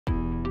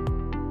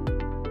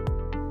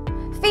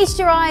Feast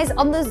your eyes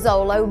on the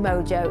Zolo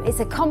Mojo.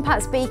 It's a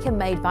compact speaker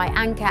made by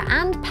Anker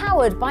and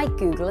powered by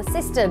Google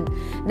Assistant.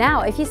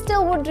 Now, if you're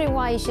still wondering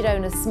why you should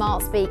own a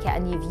smart speaker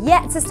and you've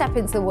yet to step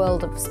into the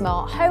world of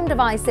smart home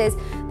devices,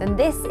 then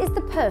this is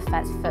the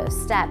perfect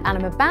first step, and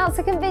I'm about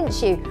to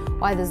convince you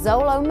why the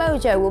Zolo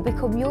Mojo will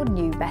become your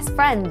new best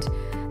friend.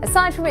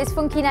 Aside from its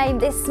funky name,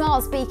 this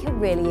smart speaker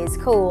really is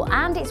cool,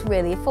 and it's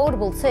really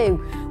affordable too.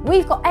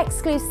 We've got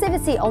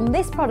exclusivity on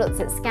this product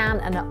at Scan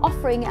and are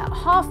offering it at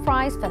half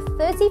price for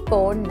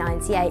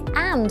 $34.98,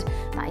 and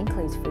that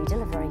includes free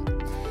delivery.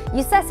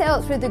 You set it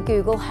up through the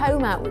Google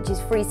Home app, which is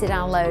free to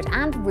download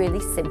and really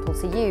simple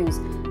to use.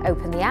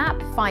 Open the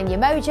app, find your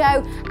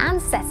Mojo and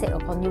set it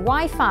up on your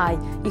Wi-Fi.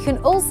 You can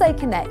also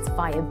connect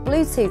via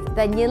Bluetooth,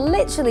 then you're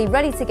literally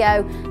ready to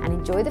go and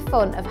enjoy the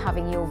fun of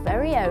having your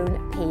very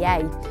own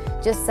PA.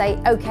 Just say,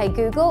 "Okay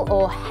Google"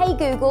 or "Hey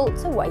Google"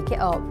 to wake it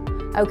up.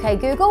 "Okay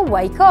Google,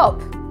 wake up."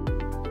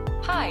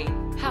 Hi,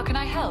 how can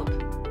I help?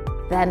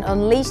 Then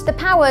unleash the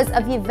powers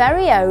of your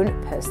very own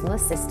personal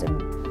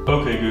assistant.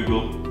 Okay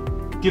Google,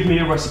 give me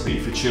a recipe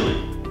for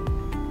chili.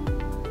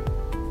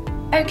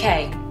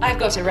 Okay, I've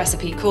got a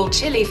recipe called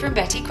chili from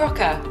Betty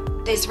Crocker.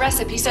 This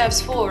recipe serves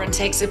 4 and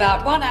takes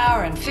about 1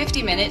 hour and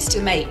 50 minutes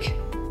to make.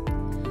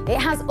 It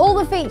has all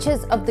the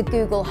features of the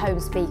Google Home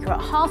speaker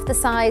at half the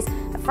size,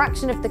 a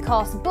fraction of the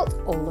cost, but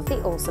all of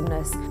the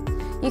awesomeness.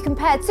 You can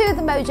pair 2 of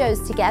the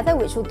Mojos together,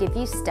 which will give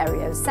you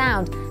stereo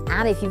sound.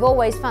 And if you've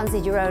always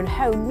fancied your own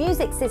home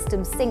music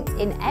system synced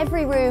in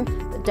every room,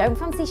 but don't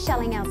fancy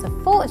shelling out a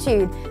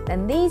fortune,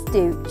 then these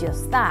do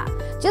just that.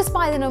 Just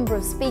buy the number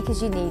of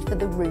speakers you need for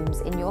the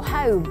rooms in your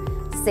home.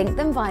 Sync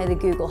them via the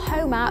Google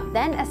Home app,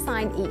 then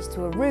assign each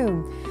to a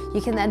room.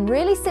 You can then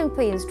really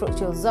simply instruct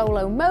your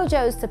Zolo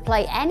Mojos to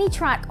play any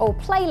track or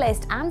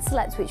playlist and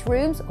select which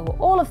rooms, or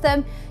all of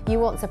them, you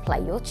want to play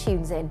your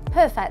tunes in.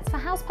 Perfect for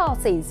house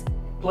parties.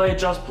 Play a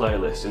jazz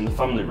playlist in the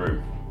family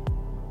room.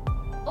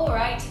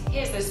 Alright,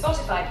 here's the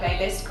Spotify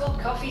playlist called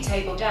Coffee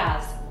Table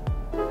Jazz.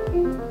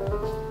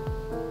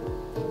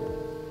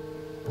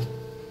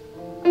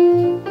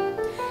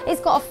 It's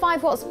got a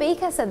 5-watt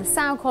speaker, so the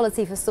sound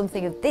quality for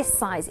something of this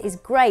size is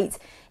great.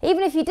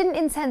 Even if you didn't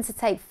intend to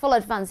take full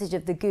advantage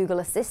of the Google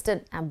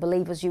Assistant, and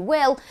believe us you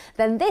will,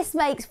 then this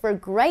makes for a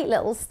great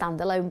little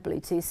standalone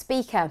Bluetooth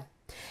speaker.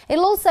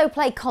 It'll also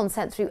play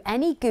content through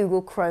any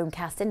Google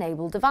Chromecast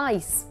enabled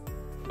device.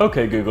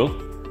 Okay Google,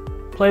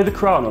 play The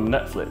Crown on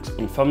Netflix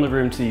on Family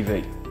Room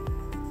TV.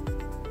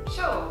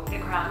 Sure, The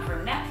Crown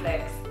from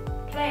Netflix.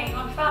 Playing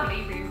on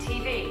Family Room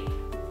TV.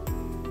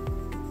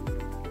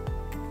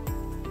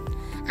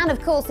 And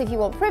of course, if you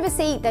want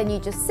privacy, then you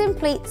just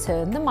simply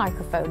turn the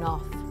microphone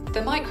off.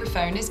 The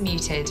microphone is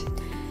muted.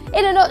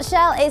 In a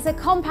nutshell, it's a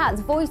compact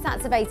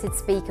voice-activated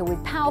speaker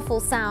with powerful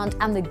sound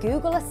and the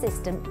Google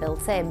Assistant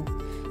built in.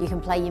 You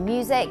can play your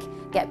music,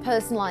 get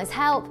personalised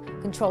help,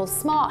 control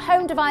smart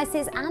home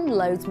devices and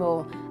loads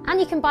more. And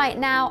you can buy it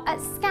now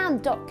at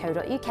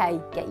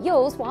scan.co.uk. Get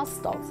yours while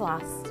stocks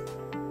last.